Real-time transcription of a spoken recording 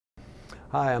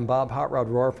Hi, I'm Bob Hot Rod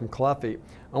Rohr from Caleffi.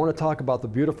 I want to talk about the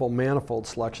beautiful manifold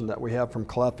selection that we have from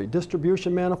Caleffi.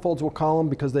 Distribution manifolds, we'll call them,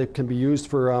 because they can be used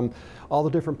for all the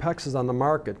different PEXs on the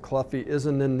market. Caleffi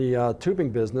isn't in the tubing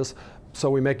business, so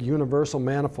we make universal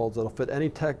manifolds that'll fit any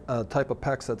type of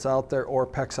PEX that's out there, or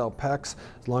PEX out PEX.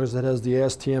 As long as it has the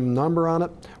ASTM number on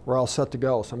it, we're all set to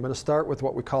go. So I'm going to start with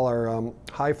what we call our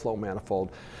high flow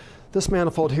manifold. This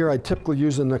manifold here I typically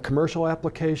use in a commercial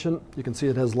application. You can see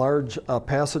it has large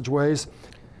passageways.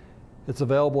 It's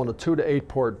available in a 2 to 8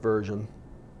 port version.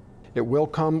 It will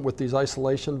come with these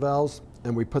isolation valves,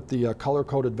 and we put the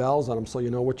color-coded valves on them so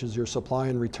you know which is your supply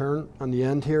and return on the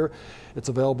end here. It's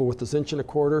available with this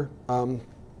 1¼ inch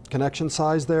connection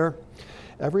size there.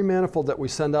 Every manifold that we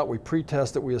send out, we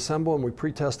pre-test it, we assemble and we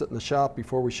pre-test it in the shop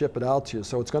before we ship it out to you.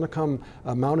 So it's going to come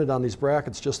mounted on these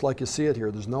brackets just like you see it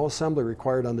here. There's no assembly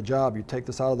required on the job. You take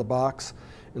this out of the box,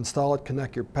 install it,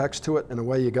 connect your PEX to it, and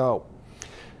away you go.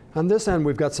 On this end,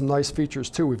 we've got some nice features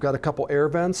too. We've got a couple air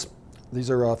vents.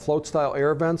 These are float style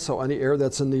air vents, so any air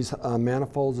that's in these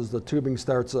manifolds as the tubing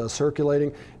starts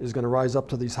circulating is going to rise up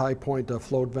to these high point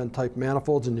float vent type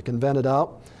manifolds, and you can vent it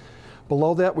out.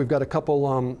 Below that, we've got a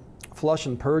couple flush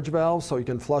and purge valves, so you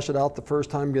can flush it out the first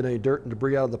time, get any dirt and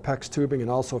debris out of the PEX tubing,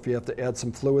 and also if you have to add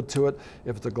some fluid to it,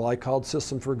 if it's a glycol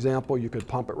system, for example, you could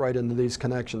pump it right into these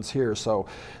connections here. So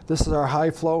this is our high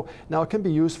flow. Now it can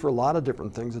be used for a lot of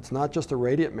different things. It's not just a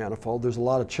radiant manifold. There's a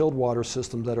lot of chilled water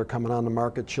systems that are coming on the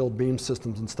market, chilled beam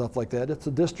systems and stuff like that. It's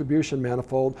a distribution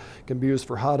manifold. It can be used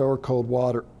for hot or cold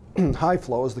water. High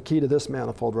flow is the key to this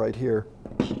manifold right here.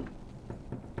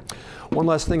 One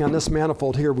last thing on this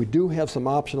manifold here, we do have some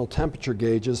optional temperature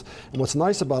gauges, and what's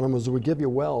nice about them is we give you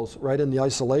wells right in the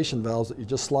isolation valves that you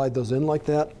just slide those in like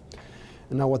that.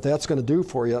 And now what that's going to do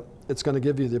for you, it's going to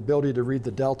give you the ability to read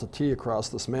the delta T across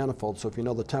this manifold. So if you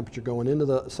know the temperature going into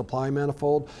the supply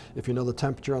manifold, if you know the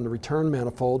temperature on the return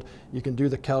manifold, you can do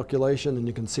the calculation and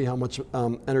you can see how much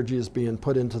energy is being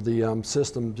put into the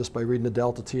system just by reading the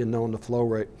delta T and knowing the flow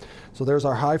rate. So there's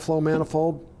our high flow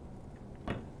manifold.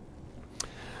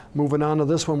 Moving on to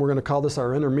this one, we're going to call this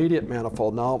our intermediate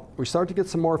manifold. Now, we start to get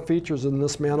some more features in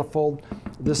this manifold.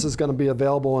 This is going to be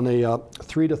available in a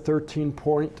 3 to 13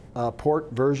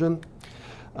 port version.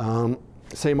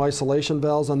 Same isolation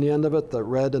valves on the end of it, the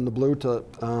red and the blue to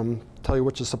tell you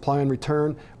which is supply and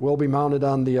return. Will be mounted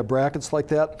on the brackets like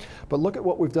that. But look at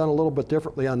what we've done a little bit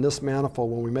differently on this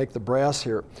manifold when we make the brass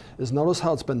here, is notice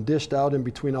how it's been dished out in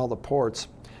between all the ports.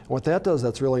 And what that does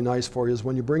that's really nice for you is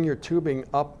when you bring your tubing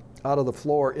up out of the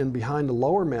floor in behind the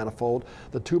lower manifold,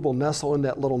 the tube will nestle in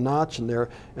that little notch in there,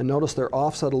 and notice they're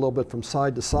offset a little bit from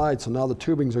side to side, so now the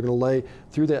tubings are going to lay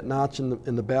through that notch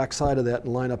in the back side of that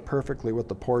and line up perfectly with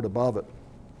the port above it.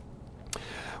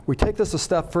 We take this a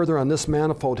step further on this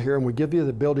manifold here, and we give you the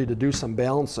ability to do some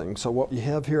balancing. So what you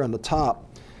have here on the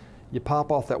top, you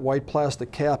pop off that white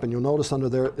plastic cap, and you'll notice under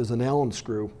there is an Allen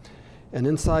screw. And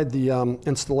inside the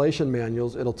installation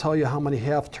manuals, it'll tell you how many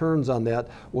half turns on that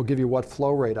will give you what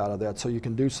flow rate out of that. So you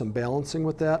can do some balancing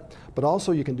with that, but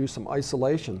also you can do some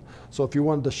isolation. So if you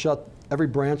wanted to shut every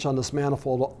branch on this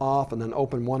manifold off and then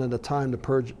open one at a time to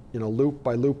purge, loop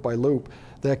by loop by loop,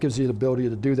 that gives you the ability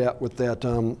to do that with that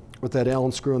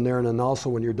Allen screw in there. And then also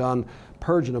when you're done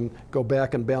purging them, go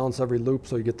back and balance every loop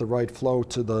so you get the right flow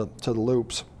to the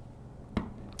loops.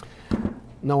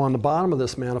 Now on the bottom of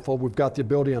this manifold, we've got the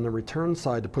ability on the return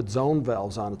side to put zone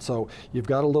valves on it. So you've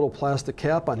got a little plastic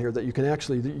cap on here that you can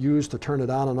actually use to turn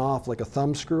it on and off like a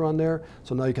thumb screw on there.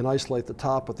 So now you can isolate the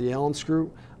top with the Allen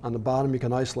screw. On the bottom you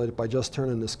can isolate it by just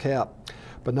turning this cap.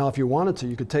 But now if you wanted to,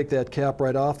 you could take that cap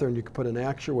right off there and you could put an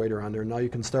actuator on there. Now you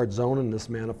can start zoning this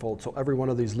manifold. So every one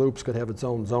of these loops could have its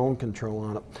own zone control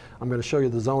on it. I'm going to show you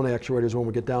the zone actuators when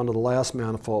we get down to the last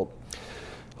manifold.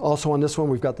 Also on this one,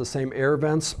 we've got the same air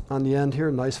vents on the end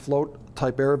here, nice float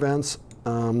type air vents.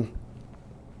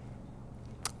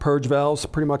 Purge valves,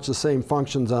 pretty much the same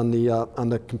functions on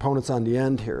the components on the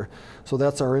end here. So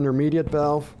that's our intermediate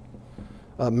valve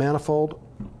manifold.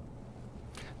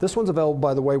 This one's available,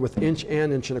 by the way, with 1 inch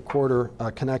and 1¼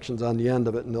 inch connections on the end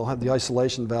of it, and they'll have the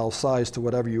isolation valve size to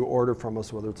whatever you order from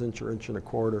us, whether it's 1 inch or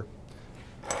 1¼ inch.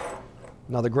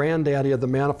 Now the granddaddy of the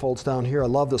manifolds down here, I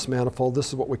love this manifold. This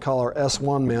is what we call our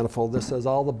S1 manifold. This has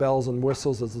all the bells and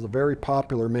whistles. This is a very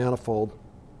popular manifold.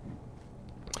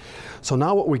 So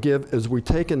now what we give is we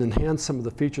take and enhance some of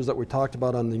the features that we talked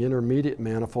about on the intermediate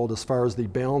manifold as far as the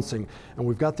balancing. And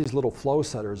we've got these little flow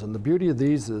setters. And the beauty of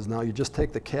these is now you just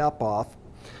take the cap off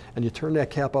and you turn that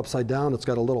cap upside down. It's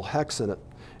got a little hex in it.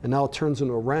 And now it turns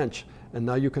into a wrench. and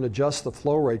now you can adjust the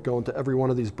flow rate going to every one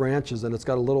of these branches, and it's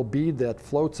got a little bead that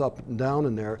floats up and down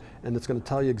in there, and it's going to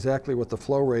tell you exactly what the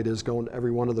flow rate is going to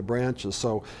every one of the branches.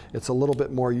 So it's a little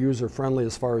bit more user-friendly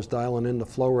as far as dialing in the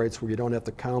flow rates, where you don't have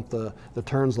to count the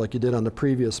turns like you did on the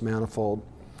previous manifold.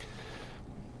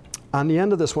 On the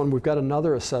end of this one, we've got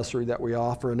another accessory that we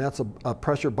offer, and that's a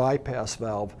pressure bypass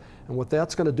valve. And what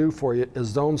that's going to do for you is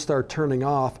zones start turning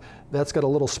off. That's got a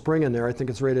little spring in there. I think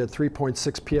it's rated at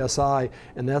 3.6 psi,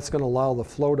 and that's going to allow the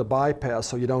flow to bypass,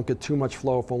 so you don't get too much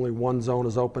flow if only one zone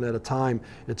is open at a time.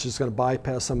 It's just going to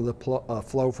bypass some of the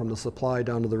flow from the supply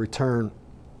down to the return.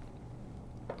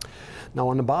 Now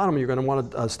on the bottom, you're going to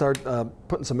want to start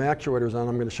putting some actuators on.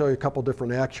 I'm going to show you a couple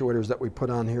different actuators that we put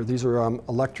on here. These are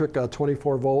electric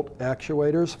 24-volt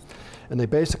actuators. And they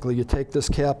basically, you take this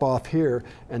cap off here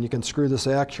and you can screw this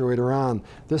actuator on.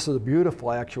 This is a beautiful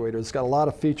actuator. It's got a lot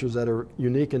of features that are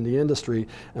unique in the industry,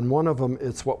 and one of them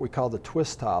is what we call the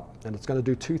twist top. And it's going to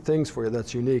do two things for you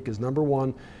that's unique. Is number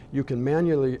one, you can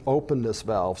manually open this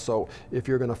valve. So if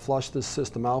you're going to flush this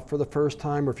system out for the first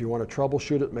time, or if you want to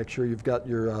troubleshoot it, make sure you've got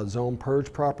your zone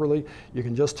purged properly, you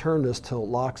can just turn this till it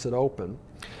locks it open.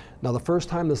 Now the first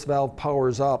time this valve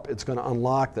powers up, it's going to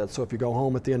unlock that. So if you go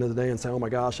home at the end of the day and say, oh my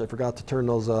gosh, I forgot to turn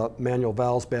those manual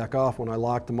valves back off when I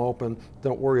locked them open,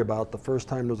 don't worry about it. The first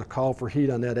time there's a call for heat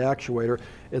on that actuator,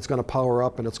 it's going to power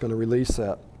up and it's going to release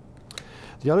that.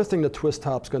 The other thing the twist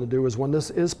top's going to do is when this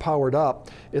is powered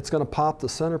up, it's going to pop the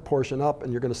center portion up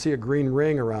and you're going to see a green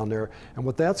ring around there. And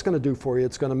what that's going to do for you,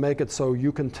 it's going to make it so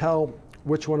you can tell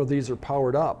which one of these are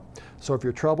powered up. So if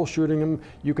you're troubleshooting them,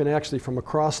 you can actually, from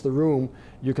across the room,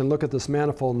 you can look at this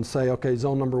manifold and say, okay,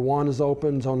 zone number 1 is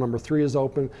open, zone number 3 is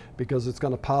open, because it's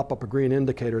going to pop up a green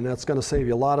indicator, and that's going to save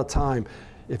you a lot of time.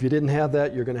 If you didn't have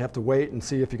that, you're going to have to wait and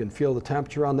see if you can feel the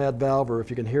temperature on that valve or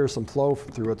if you can hear some flow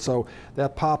through it. So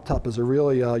that pop top is a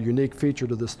really unique feature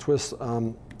to this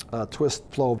TwistFlow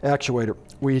actuator.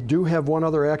 We do have one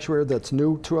other actuator that's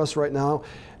new to us right now,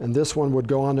 and this one would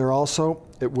go on there also.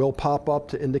 It will pop up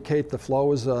to indicate the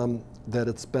flow is that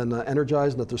it's been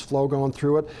energized and that there's flow going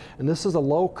through it. And this is a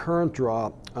low current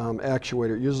draw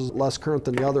actuator. It uses less current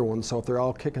than the other ones, so if they're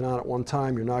all kicking on at one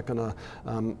time, you're not going to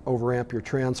overamp your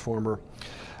transformer.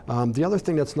 The other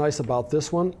thing that's nice about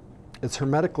this one, it's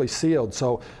hermetically sealed.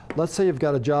 So let's say you've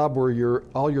got a job where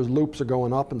all your loops are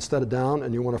going up instead of down,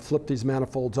 and you want to flip these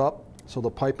manifolds up so the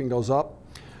piping goes up.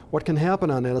 What can happen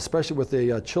on that, especially with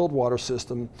a chilled water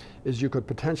system, is you could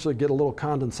potentially get a little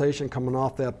condensation coming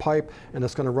off that pipe, and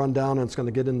it's going to run down and it's going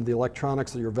to get into the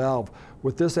electronics of your valve.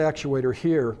 With this actuator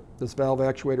here, this valve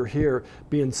actuator here,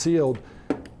 being sealed,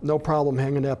 no problem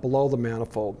hanging that below the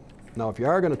manifold. Now if you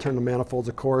are going to turn the manifolds,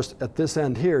 of course, at this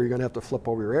end here, you're going to have to flip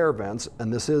over your air vents,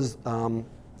 and this is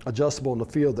adjustable in the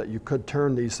field that you could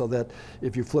turn these so that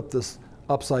if you flip this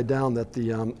upside down, that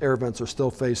the air vents are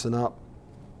still facing up.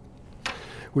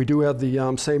 We do have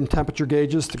the same temperature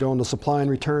gauges to go in the supply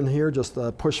and return here, just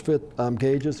push fit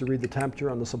gauges to read the temperature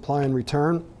on the supply and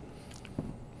return.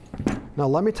 Now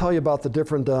let me tell you about the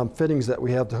different fittings that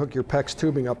we have to hook your PEX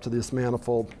tubing up to this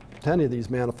manifold, to any of these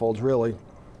manifolds really.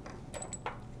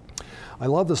 I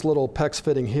love this little PEX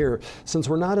fitting here. Since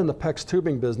we're not in the PEX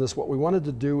tubing business, what we wanted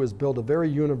to do is build a very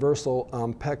universal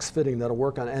PEX fitting that'll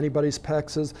work on anybody's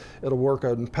PEXs. It'll work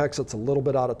on PEX that's a little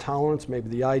bit out of tolerance. Maybe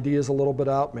the ID is a little bit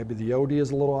out, maybe the OD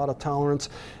is a little out of tolerance.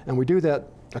 And we do that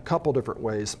a couple different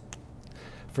ways.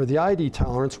 For the ID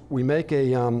tolerance, we make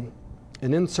an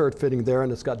insert fitting there,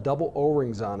 and it's got double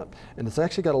O-rings on it. And it's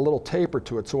actually got a little taper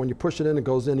to it, so when you push it in, it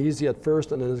goes in easy at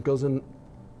first, and then it goes in,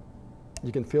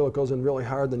 you can feel it goes in really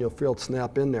hard, then you'll feel it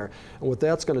snap in there. And what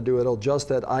that's going to do, it'll adjust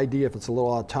that ID if it's a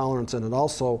little out of tolerance, and it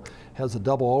also has a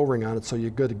double O-ring on it, so you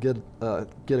get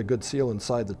a good seal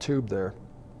inside the tube there.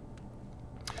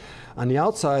 On the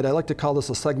outside, I like to call this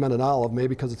a segmented olive, maybe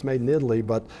because it's made in Italy,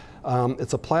 but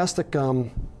it's a plastic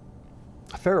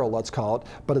ferrule, let's call it,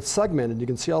 but it's segmented. You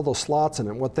can see all those slots in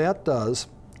it. What that does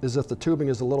is if the tubing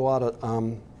is a little out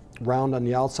of round on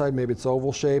the outside, maybe it's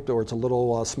oval shaped or it's a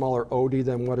little smaller OD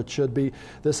than what it should be,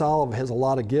 this olive has a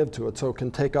lot of give to it, so it can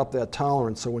take up that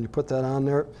tolerance. So when you put that on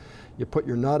there, you put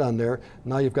your nut on there,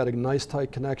 now you've got a nice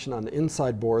tight connection on the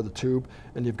inside bore of the tube,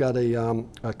 and you've got a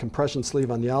compression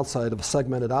sleeve on the outside of a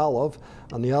segmented olive.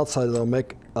 On the outside, it'll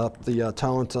make up the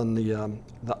tolerance on the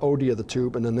OD of the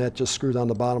tube, and then that just screws on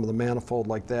the bottom of the manifold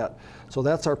like that. So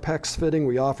that's our PEX fitting.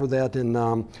 We offer that in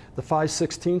the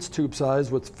 5/16 tube size,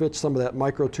 which fits some of that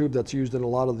micro tube that's used in a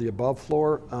lot of the above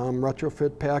floor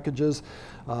retrofit packages.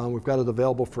 We've got it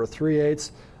available for a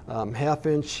 3/8,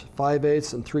 half-inch,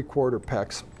 5/8, and 3/4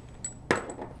 PEX.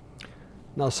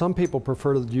 Now some people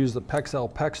prefer to use the PEX-L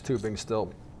PEX tubing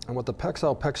still. And with the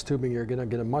PEX tubing, you're going to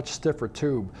get a much stiffer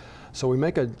tube. So we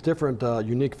make a different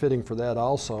unique fitting for that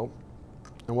also.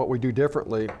 And what we do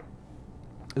differently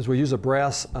is we use a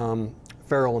brass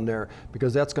ferrule in there,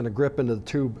 because that's going to grip into the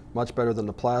tube much better than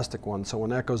the plastic one. So when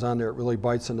that goes on there, it really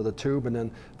bites into the tube. And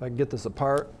then if I can get this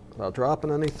apart without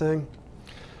dropping anything,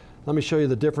 let me show you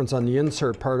the difference on the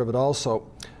insert part of it also.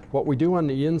 What we do on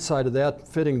the inside of that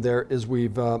fitting there is we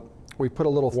put a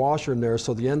little washer in there,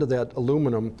 so the end of that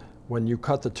aluminum, when you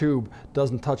cut the tube,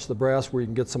 doesn't touch the brass, where you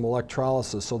can get some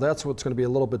electrolysis. So that's what's going to be a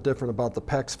little bit different about the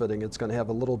PEX fitting. It's going to have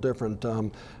a little different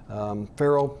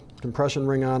ferrule compression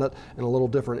ring on it and a little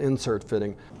different insert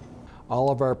fitting.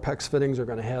 All of our PEX fittings are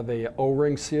going to have a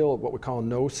O-ring seal, what we call a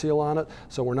no seal on it.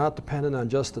 So we're not dependent on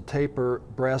just the taper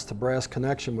brass to brass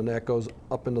connection when that goes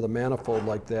up into the manifold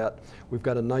like that. We've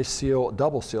got a nice seal,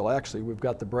 double seal actually. We've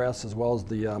got the brass as well as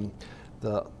the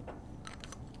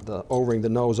O-ring, the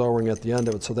nose O-ring at the end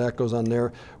of it, so that goes on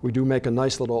there. We do make a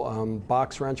nice little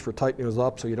box wrench for tightening those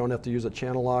up, so you don't have to use a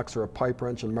channel locks or a pipe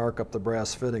wrench and mark up the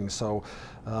brass fittings. So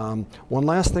one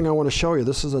last thing I want to show you,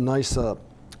 this is a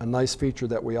nice feature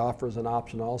that we offer as an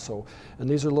option also, and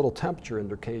these are little temperature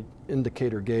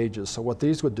indicator gauges. So what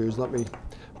these would do is, let me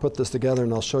put this together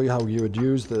and I'll show you how you would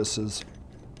use this.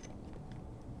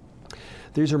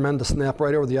 These are meant to snap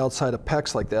right over the outside of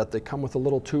PEX like that. They come with a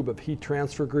little tube of heat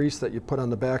transfer grease that you put on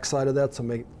the back side of that to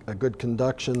make a good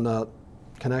connection to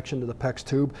the PEX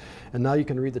tube. And now you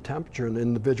can read the temperature in the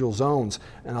individual zones.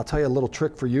 And I'll tell you a little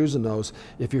trick for using those.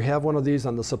 If you have one of these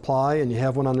on the supply and you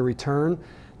have one on the return,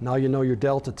 now you know your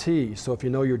delta T. So if you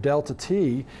know your delta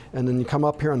T, and then you come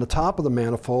up here on the top of the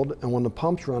manifold, and when the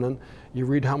pump's running, you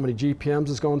read how many GPMs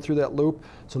is going through that loop.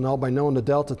 So now by knowing the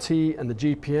delta T and the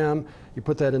GPM, you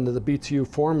put that into the BTU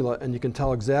formula, and you can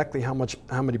tell exactly how many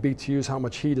BTUs, how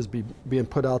much heat is being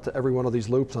put out to every one of these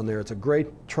loops on there. It's a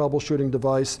great troubleshooting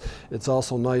device. It's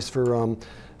also nice for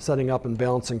setting up and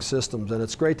balancing systems, and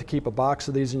it's great to keep a box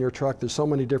of these in your truck. There's so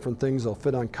many different things. They'll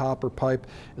fit on copper pipe.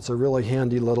 It's a really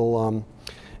handy little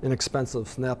inexpensive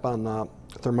snap-on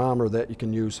thermometer that you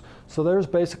can use. So there's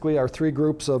basically our three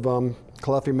groups of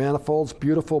Caleffi manifolds.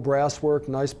 Beautiful brass work,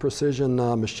 nice precision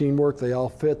machine work. They all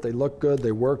fit, they look good,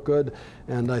 they work good,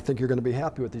 and I think you're going to be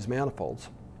happy with these manifolds.